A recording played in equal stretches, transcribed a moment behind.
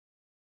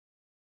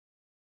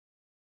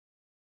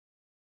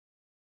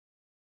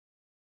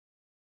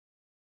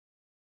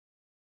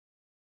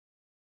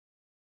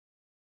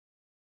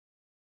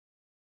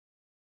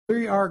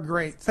We are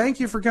great.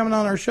 Thank you for coming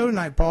on our show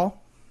tonight, Paul.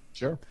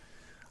 Sure.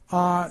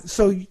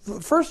 So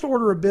first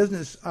order of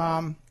business,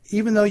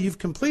 even though you've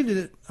completed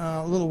it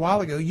a little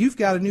while ago, you've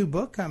got a new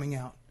book coming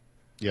out.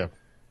 Yeah.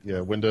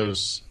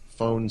 Windows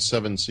Phone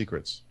 7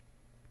 Secrets.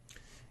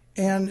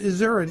 And is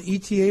there an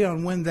ETA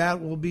on when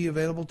that will be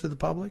available to the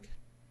public?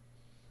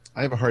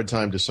 I have a hard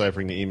time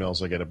deciphering the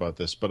emails I get about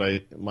this, but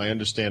my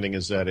understanding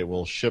is that it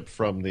will ship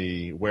from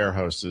the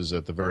warehouses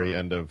at the very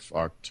end of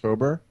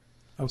October.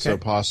 Okay. So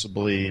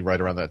possibly right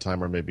around that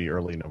time, or maybe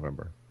early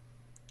November.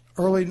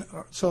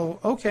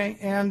 Okay.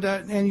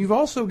 And you've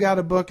also got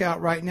a book out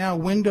right now,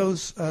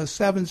 Windows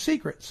 7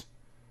 Secrets.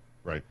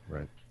 Right.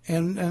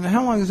 And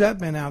how long has that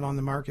been out on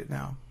the market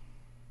now?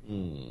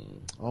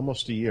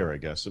 Almost a year, I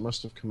guess. It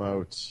must have come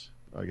out,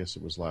 I guess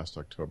it was last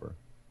October.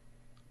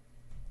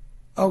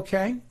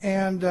 Okay.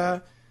 And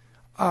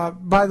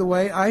by the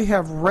way, I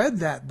have read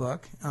that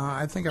book.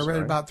 I think I read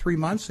it about 3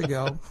 months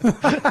ago.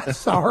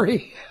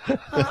 Sorry.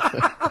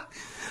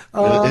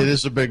 It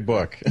is a big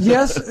book.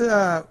 Yes,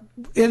 it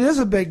is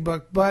a big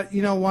book, but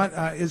you know what?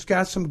 It's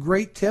got some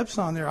great tips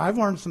on there. I've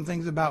learned some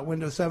things about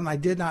Windows 7 I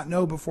did not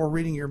know before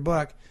reading your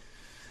book.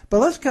 But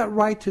let's get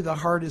right to the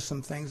heart of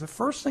some things. The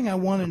first thing I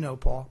want to know,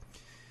 Paul,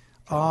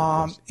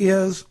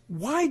 is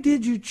why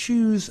did you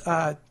choose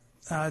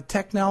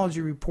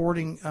technology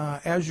reporting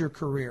as your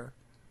career?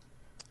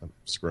 I'm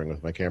screwing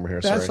with my camera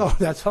here, sorry.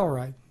 That's all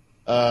right.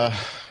 I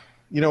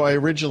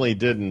originally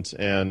didn't,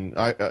 and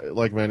I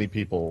like many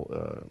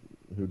people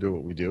who do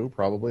what we do,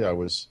 probably, I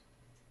was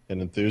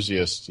an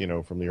enthusiast,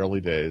 from the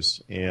early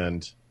days,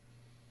 and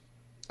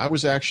I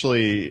was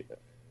actually,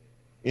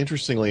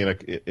 interestingly,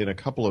 in a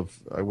couple of,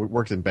 I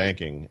worked in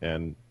banking,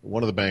 and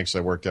one of the banks I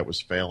worked at was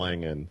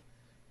failing, and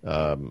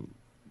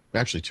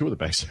actually two of the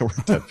banks I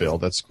worked at failed.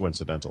 That's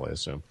coincidental, I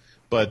assume.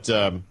 But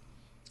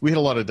we had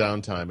a lot of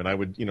downtime, and I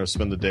would,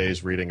 spend the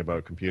days reading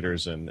about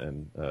computers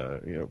and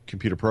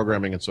computer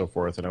programming and so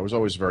forth, and I was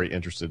always very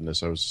interested in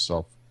this. I was a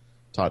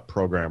self-taught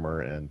programmer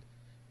and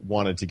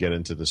wanted to get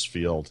into this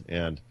field,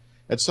 and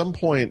at some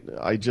point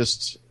I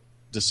just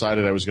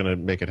decided I was going to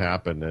make it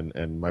happen,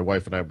 and my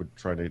wife and I would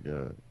try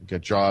to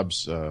get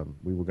jobs.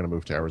 We were going to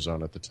move to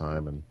Arizona at the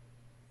time,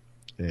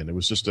 and it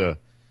was just I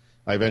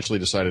eventually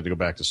decided to go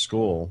back to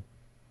school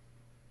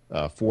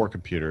for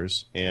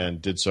computers,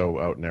 and did so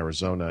out in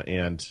Arizona,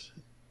 and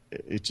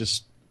it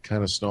just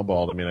kind of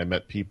snowballed. I mean, I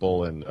met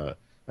people, and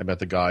I met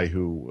the guy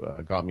who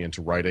got me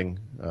into writing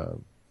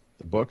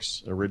the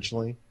books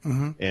originally,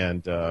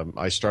 and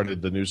I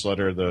started the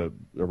newsletter, the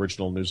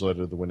original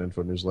newsletter, the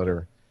WinInfo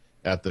newsletter,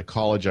 at the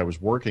college I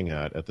was working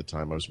at the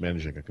time. I was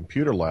managing a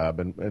computer lab,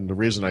 and the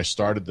reason I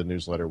started the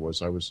newsletter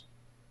was I was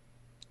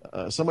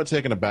somewhat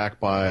taken aback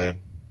by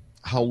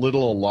how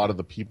little a lot of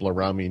the people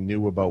around me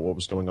knew about what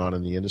was going on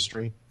in the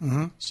industry.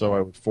 So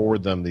I would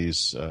forward them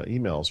these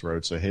emails where I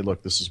would say, hey,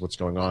 look, this is what's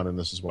going on, and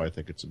this is why I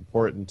think it's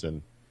important.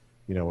 And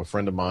a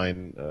friend of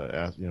mine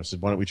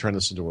said, why don't we turn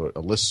this into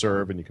a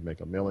listserv, and you can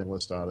make a mailing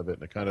list out of it.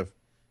 And it kind of,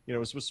 it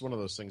was just one of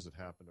those things that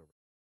happened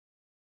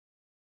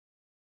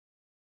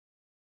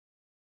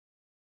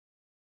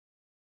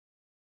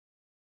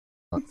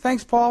over.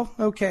 Thanks, Paul.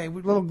 Okay, a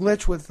little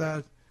glitch with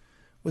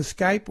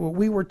Skype. Well,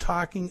 we were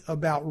talking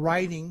about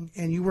writing,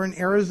 and you were in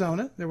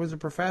Arizona. There was a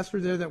professor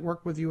there that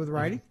worked with you with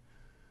writing.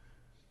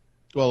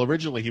 Well,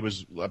 originally he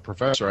was a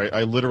professor.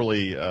 I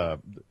literally, the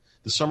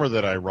summer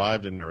that I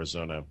arrived in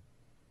Arizona,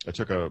 I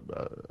took a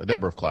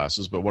number of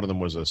classes, but one of them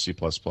was a C++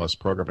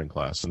 programming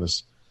class, and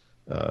this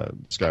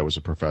guy was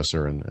a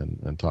professor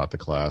and taught the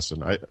class,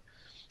 and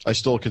I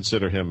still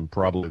consider him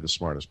probably the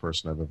smartest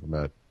person I've ever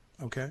met.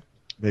 Okay.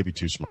 Maybe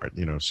too smart,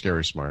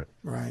 scary smart.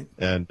 Right.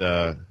 And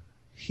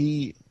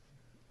he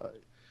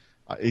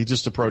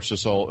just approached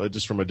us all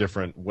just from a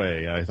different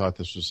way. I thought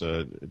this was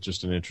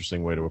just an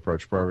interesting way to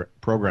approach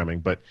programming.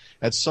 But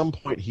at some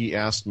point, he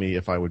asked me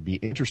if I would be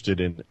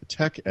interested in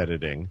tech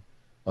editing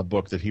a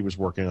book that he was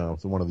working on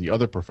with one of the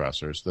other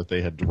professors that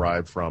they had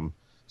derived from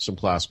some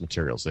class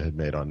materials they had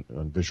made on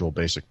Visual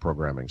Basic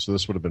programming. So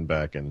this would have been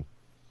back in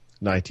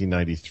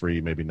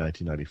 1993, maybe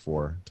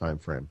 1994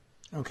 timeframe.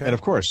 Okay. And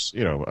of course,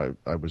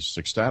 I was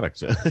ecstatic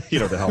to,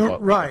 to help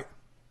out.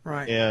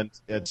 Right. And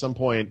at some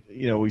point,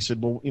 we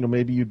said, well,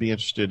 maybe you'd be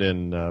interested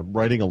in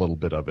writing a little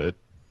bit of it.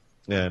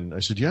 And I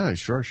said, yeah,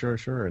 sure.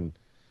 And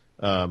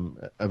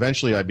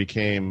eventually I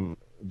became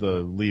the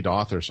lead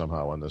author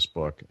somehow on this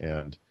book.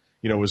 And,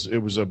 it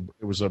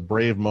was a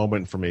brave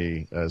moment for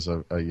me as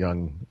a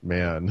young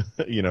man,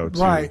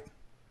 to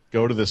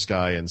go to this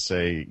guy and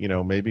say,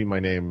 maybe my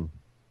name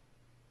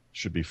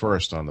should be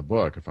first on the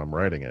book if I'm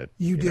writing it.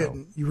 You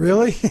didn't. You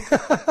really?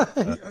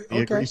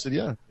 Okay. He said,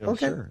 yeah.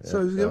 Okay. Sure.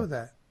 So he's good with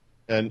that.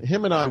 And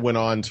him and I went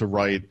on to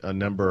write a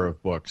number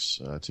of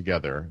books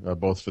together,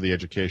 both for the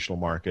educational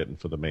market and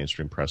for the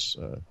mainstream press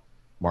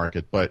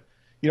market. But,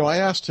 I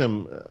asked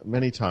him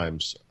many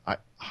times,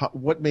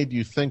 what made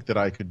you think that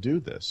I could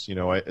do this?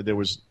 There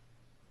was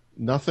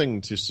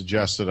nothing to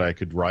suggest that I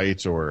could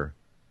write or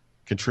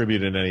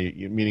contribute in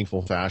any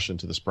meaningful fashion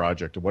to this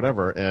project or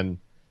whatever. And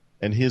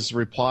And his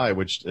reply,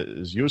 which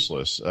is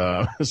useless,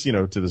 you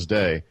know, to this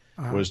day,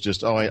 was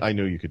just, "Oh, I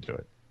knew you could do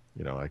it.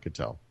 You know, I could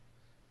tell."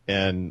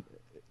 And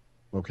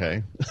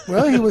okay.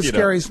 Well, he was You know,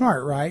 scary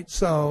smart, right?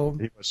 So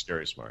he was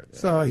scary smart. Yeah.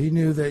 so he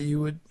knew that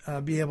you would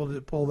be able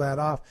to pull that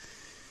off.